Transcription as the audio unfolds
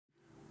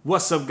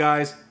What's up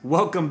guys,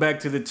 welcome back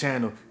to the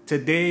channel.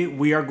 Today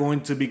we are going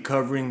to be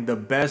covering the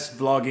best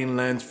vlogging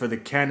lens for the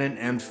Canon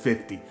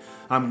M50.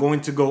 I'm going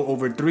to go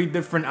over 3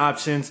 different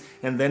options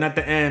and then at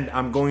the end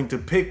I'm going to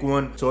pick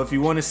one. So if you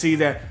want to see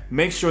that,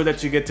 make sure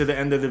that you get to the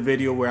end of the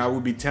video where I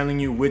will be telling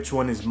you which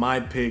one is my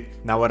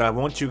pick. Now what I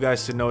want you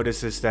guys to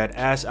notice is that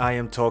as I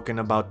am talking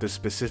about the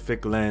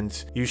specific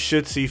lens, you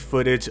should see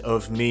footage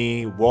of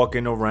me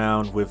walking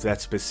around with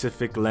that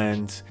specific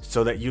lens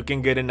so that you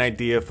can get an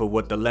idea for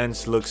what the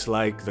lens looks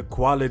like, the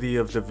quality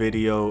of the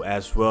video,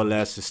 as well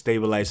as the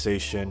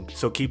stabilization.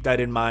 So keep that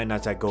in mind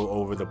as I go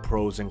over the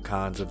pros and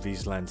cons of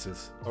these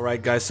lenses.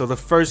 Alright guys, so the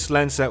first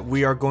lens that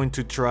we are going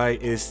to try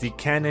is the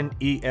Canon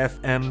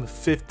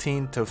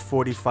M50 to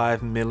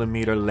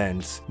 45mm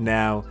lens.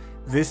 Now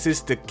this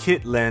is the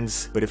kit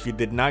lens, but if you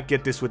did not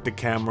get this with the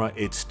camera,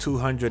 it's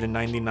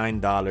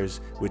 $299,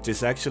 which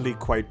is actually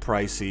quite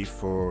pricey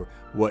for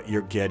what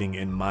you're getting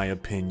in my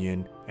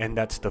opinion, and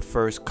that's the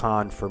first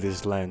con for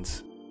this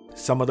lens.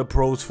 Some of the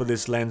pros for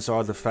this lens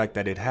are the fact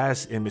that it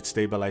has image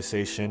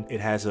stabilization, it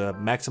has a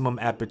maximum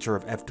aperture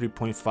of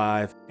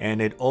f3.5,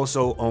 and it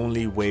also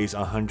only weighs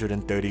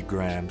 130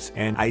 grams.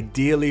 And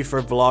ideally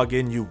for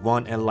vlogging, you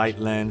want a light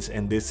lens,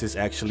 and this is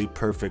actually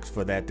perfect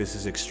for that. This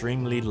is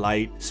extremely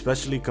light,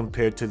 especially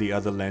compared to the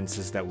other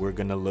lenses that we're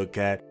gonna look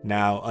at.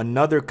 Now,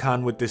 another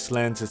con with this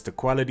lens is the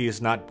quality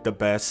is not the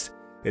best.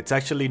 It's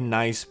actually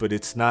nice, but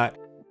it's not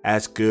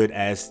as good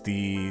as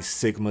the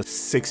Sigma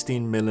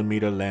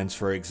 16mm lens,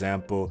 for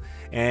example.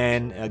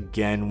 And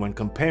again, when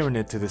comparing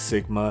it to the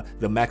Sigma,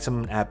 the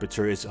maximum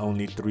aperture is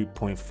only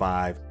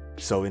 3.5.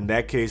 So in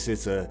that case,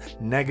 it's a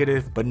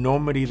negative, but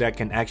normally that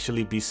can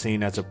actually be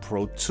seen as a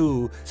pro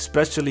too,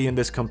 especially in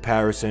this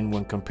comparison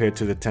when compared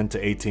to the 10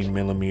 to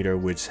 18mm,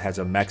 which has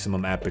a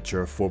maximum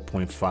aperture of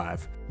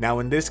 4.5. Now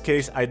in this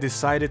case, I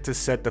decided to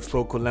set the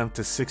focal length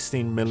to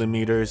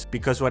 16mm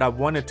because what I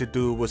wanted to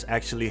do was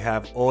actually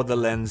have all the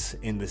lens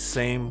in the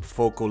same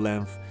focal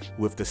length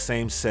with the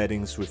same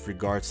settings with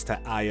regards to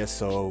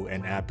ISO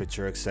and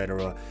aperture,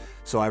 etc.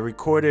 So I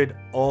recorded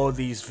all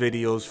these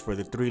videos for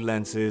the 3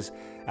 lenses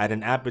at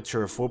an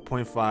aperture of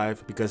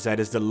 4.5 because that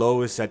is the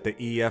lowest that the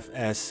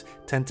EFS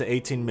 10 to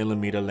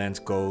 18mm lens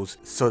goes,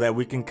 so that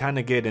we can kind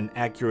of get an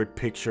accurate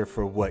picture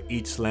for what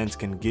each lens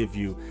can give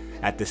you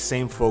at the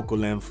same focal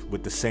length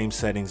with the same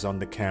settings on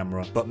the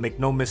camera. But make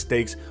no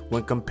mistakes,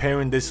 when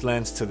comparing this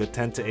lens to the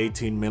 10 to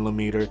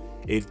 18mm,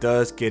 it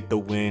does get the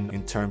win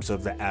in terms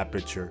of the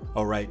aperture.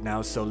 Alright,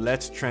 now so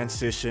let's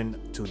transition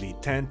to the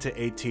 10 to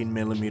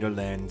 18mm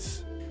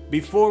lens.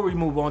 Before we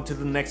move on to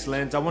the next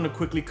lens, I want to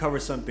quickly cover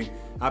something.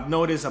 I've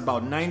noticed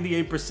about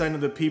 98%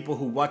 of the people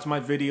who watch my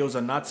videos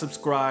are not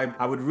subscribed.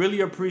 I would really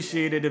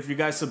appreciate it if you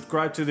guys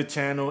subscribe to the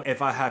channel.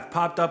 If I have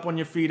popped up on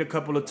your feed a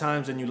couple of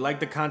times and you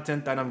like the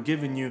content that I'm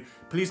giving you,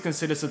 please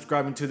consider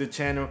subscribing to the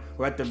channel,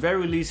 or at the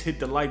very least hit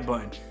the like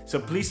button. So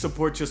please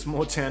support your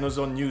small channels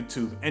on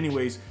YouTube.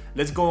 Anyways,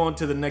 let's go on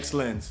to the next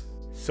lens.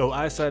 So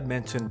as I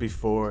mentioned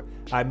before,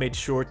 I made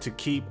sure to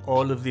keep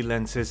all of the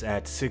lenses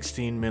at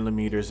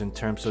 16mm in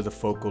terms of the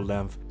focal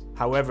length.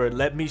 However,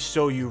 let me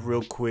show you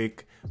real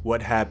quick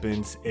what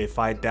happens if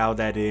I dial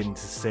that in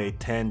to say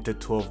 10 to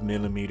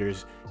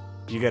 12mm.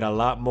 You get a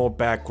lot more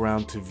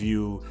background to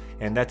view,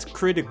 and that's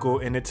critical,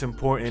 and it's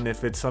important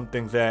if it's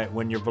something that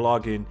when you're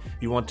vlogging,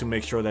 you want to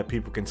make sure that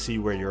people can see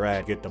where you're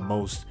at, get the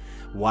most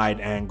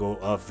wide angle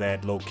of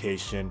that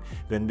location.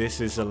 Then this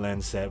is a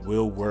lens that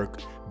will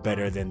work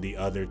better than the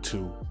other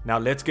 2. Now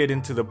let's get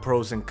into the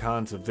pros and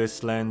cons of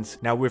this lens.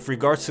 Now with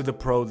regards to the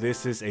pro,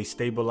 this is a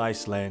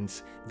stabilized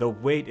lens. The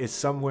weight is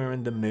somewhere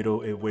in the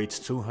middle. It weighs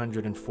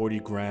 240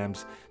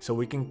 grams, so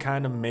we can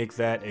kind of make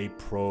that a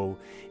pro.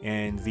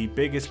 And the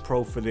biggest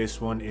pro for this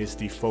one is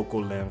the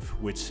focal length,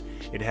 which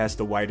it has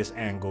the widest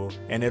angle,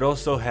 and it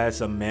also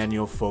has a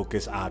manual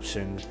focus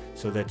option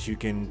so that you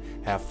can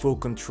have full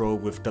control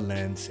with the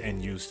lens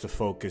and use the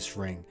focus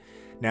ring.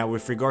 Now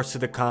with regards to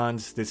the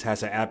cons, this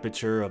has an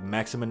aperture of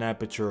maximum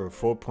aperture of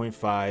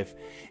 4.5,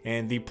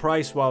 and the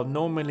price, while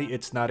normally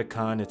it's not a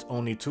con, it's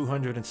only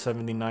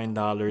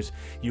 $279,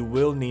 you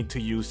will need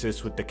to use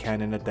this with the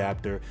Canon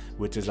adapter,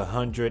 which is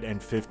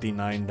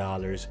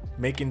 $159,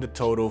 making the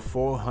total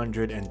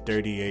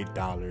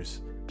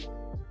 $438.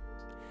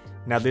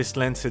 Now this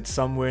lens sits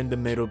somewhere in the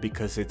middle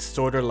because it's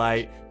sort of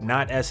light,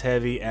 not as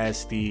heavy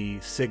as the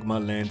Sigma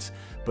lens,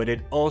 but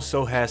it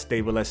also has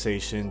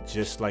stabilization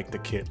just like the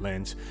kit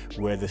lens,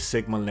 where the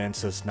Sigma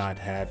lens does not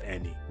have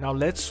any. Now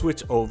let's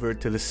switch over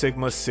to the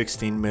Sigma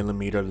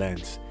 16mm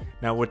lens.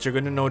 Now what you're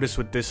going to notice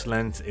with this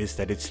lens is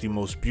that it's the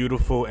most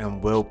beautiful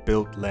and well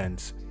built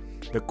lens.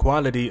 The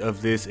quality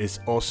of this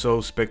is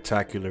also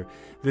spectacular.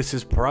 This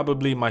is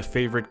probably my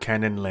favorite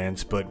Canon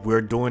lens, but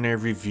we're doing a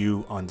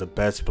review on the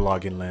best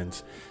vlogging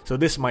lens, so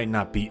this might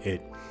not be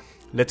it.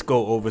 Let's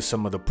go over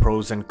some of the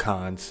pros and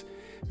cons.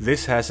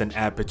 This has an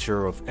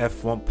aperture of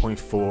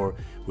f1.4,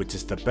 which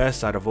is the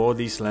best out of all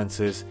these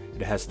lenses.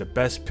 It has the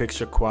best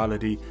picture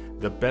quality,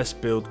 the best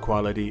build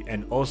quality,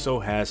 and also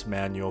has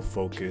manual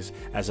focus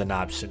as an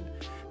option.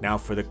 Now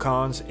for the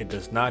cons, it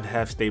does not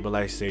have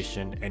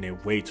stabilization and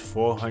it weighs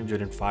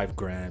 405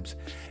 grams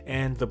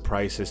and the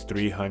price is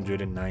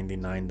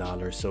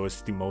 $399, so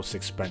it's the most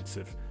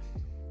expensive.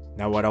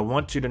 Now what I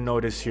want you to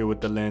notice here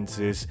with the lens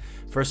is,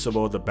 first of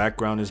all, the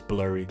background is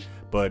blurry,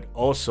 but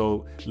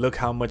also look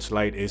how much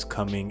light is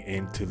coming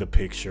into the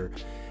picture.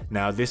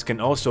 Now this can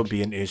also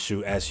be an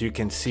issue. As you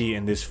can see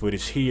in this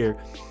footage here,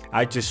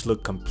 I just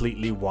look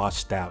completely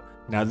washed out.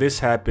 Now this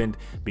happened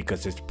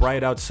because it's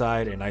bright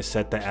outside and I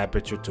set the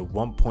aperture to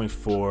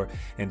 1.4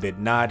 and did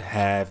not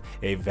have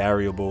a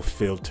variable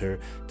filter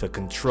to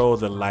control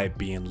the light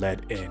being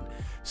let in.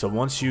 So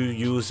once you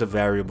use a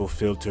variable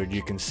filter,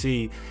 you can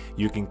see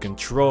you can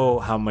control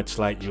how much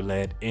light you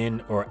let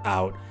in or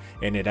out,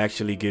 and it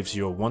actually gives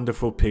you a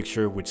wonderful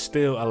picture which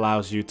still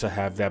allows you to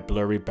have that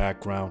blurry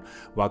background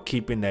while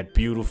keeping that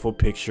beautiful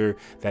picture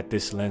that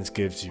this lens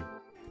gives you.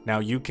 Now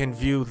you can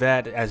view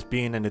that as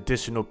being an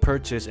additional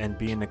purchase and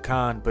being a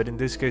con, but in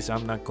this case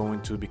I'm not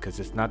going to, because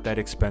it's not that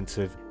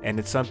expensive and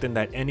it's something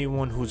that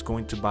anyone who's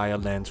going to buy a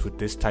lens with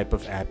this type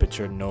of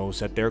aperture knows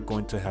that they're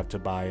going to have to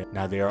buy it.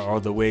 Now there are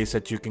other ways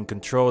that you can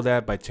control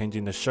that by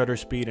changing the shutter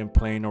speed and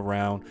playing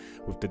around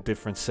with the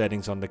different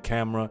settings on the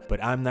camera,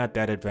 but I'm not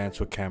that advanced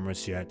with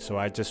cameras yet, so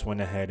I just went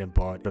ahead and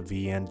bought the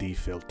VND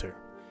filter.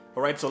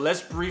 Alright, so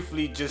let's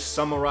briefly just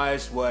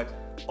summarize what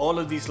all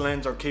of these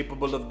lenses are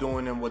capable of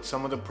doing and what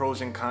some of the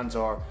pros and cons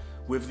are.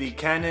 With the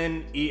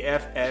Canon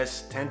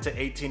EFS 10 to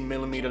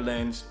 18mm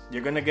lens,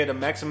 you're going to get a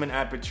maximum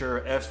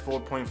aperture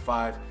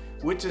f/4.5,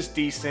 which is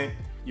decent.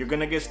 You're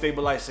going to get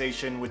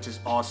stabilization, which is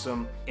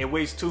awesome. It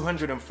weighs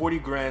 240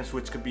 grams,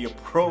 which could be a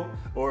pro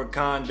or a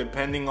con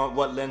depending on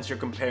what lens you're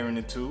comparing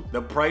it to.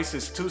 The price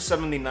is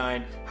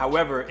 $279.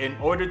 However, in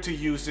order to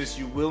use this,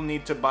 you will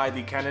need to buy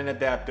the Canon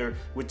adapter,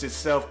 which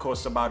itself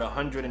costs about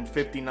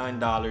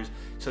 $159.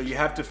 So you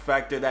have to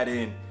factor that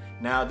in.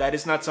 Now that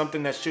is not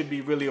something that should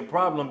be really a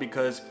problem,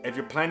 because if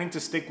you're planning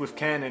to stick with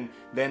Canon,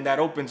 then that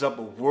opens up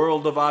a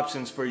world of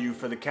options for you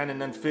for the Canon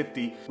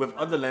M50 with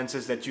other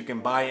lenses that you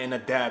can buy and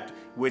adapt,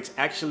 which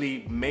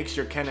actually makes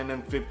your Canon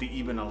M50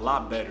 even a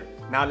lot better.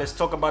 Now let's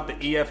talk about the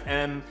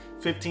EFM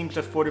 15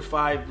 to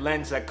 45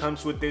 lens that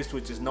comes with this,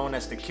 which is known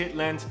as the kit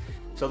lens.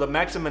 So the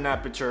maximum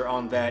aperture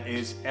on that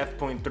is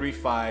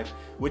f/35,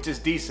 which is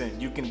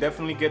decent. You can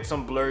definitely get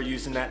some blur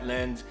using that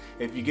lens.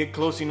 If you get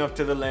close enough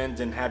to the lens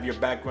and have your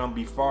background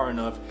be far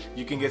enough,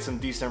 you can get some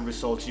decent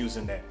results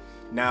using that.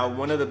 Now,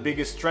 one of the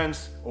biggest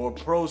strengths or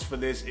pros for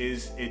this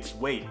is its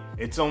weight.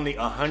 It's only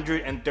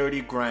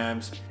 130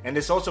 grams, and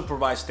this also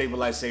provides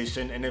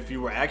stabilization. And if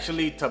you were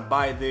actually to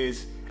buy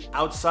this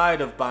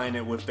outside of buying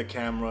it with the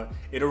camera,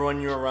 it'll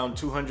run you around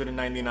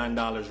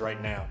 $299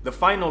 right now. The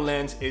final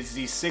lens is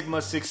the Sigma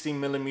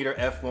 16mm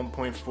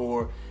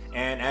f1.4,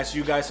 and as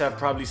you guys have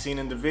probably seen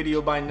in the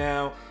video by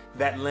now,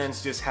 that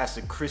lens just has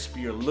a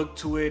crispier look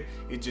to it.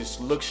 It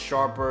just looks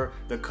sharper.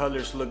 The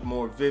colors look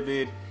more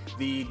vivid.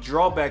 The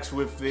drawbacks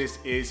with this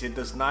is it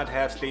does not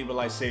have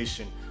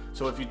stabilization.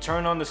 So if you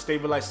turn on the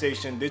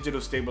stabilization, digital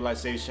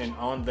stabilization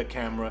on the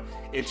camera,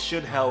 it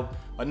should help.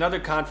 Another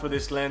con for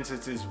this lens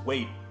is its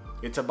weight.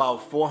 It's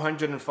about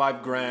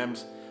 405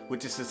 grams,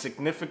 which is a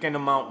significant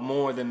amount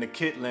more than the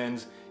kit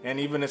lens, and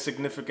even a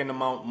significant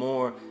amount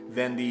more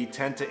than the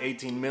 10 to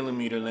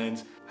 18mm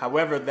lens.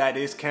 However, that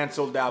is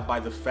canceled out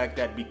by the fact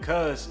that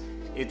because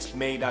it's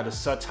made out of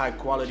such high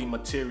quality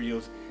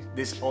materials,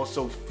 this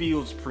also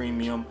feels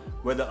premium,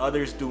 where the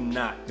others do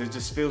not. It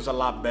just feels a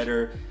lot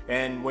better,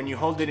 and when you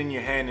hold it in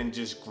your hand and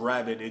just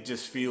grab it, it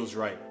just feels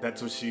right.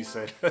 That's what she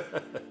said.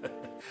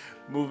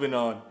 Moving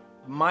on.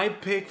 My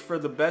pick for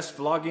the best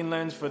vlogging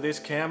lens for this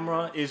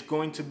camera is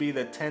going to be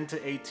the 10 to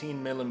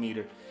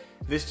 18mm.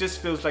 This just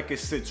feels like it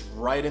sits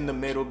right in the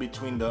middle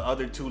between the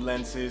other two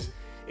lenses.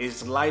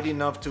 It's light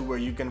enough to where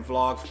you can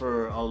vlog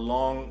for a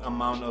long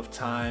amount of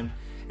time,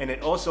 and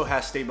it also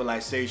has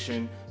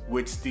stabilization,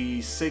 which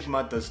the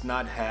Sigma does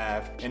not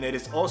have, and it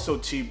is also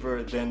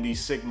cheaper than the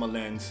Sigma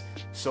lens.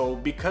 So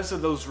because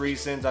of those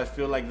reasons, I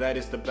feel like that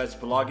is the best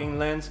vlogging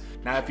lens.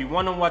 Now if you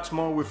want to watch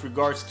more with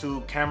regards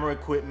to camera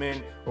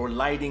equipment or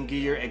lighting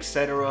gear,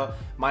 etc.,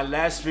 my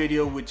last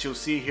video, which you'll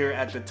see here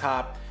at the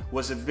top,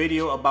 was a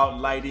video about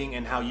lighting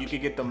and how you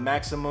could get the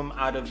maximum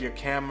out of your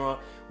camera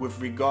with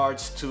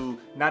regards to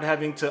not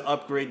having to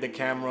upgrade the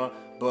camera,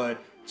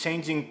 but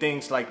changing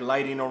things like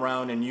lighting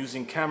around and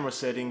using camera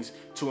settings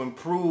to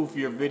improve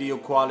your video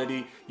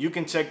quality. You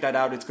can check that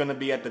out. It's going to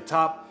be at the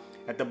top.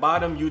 At the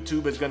bottom,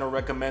 YouTube is going to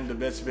recommend the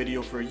best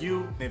video for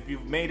you. If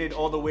you've made it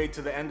all the way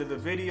to the end of the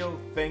video,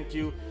 thank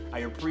you. I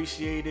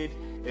appreciate it.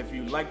 If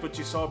you liked what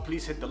you saw,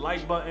 please hit the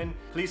like button.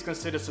 Please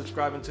consider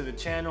subscribing to the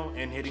channel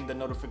and hitting the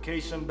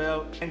notification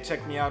bell. And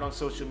check me out on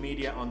social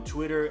media on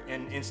Twitter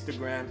and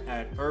Instagram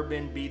at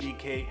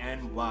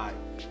UrbanBDKNY.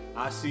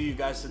 I'll see you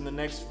guys in the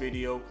next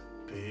video.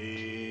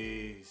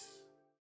 Peace.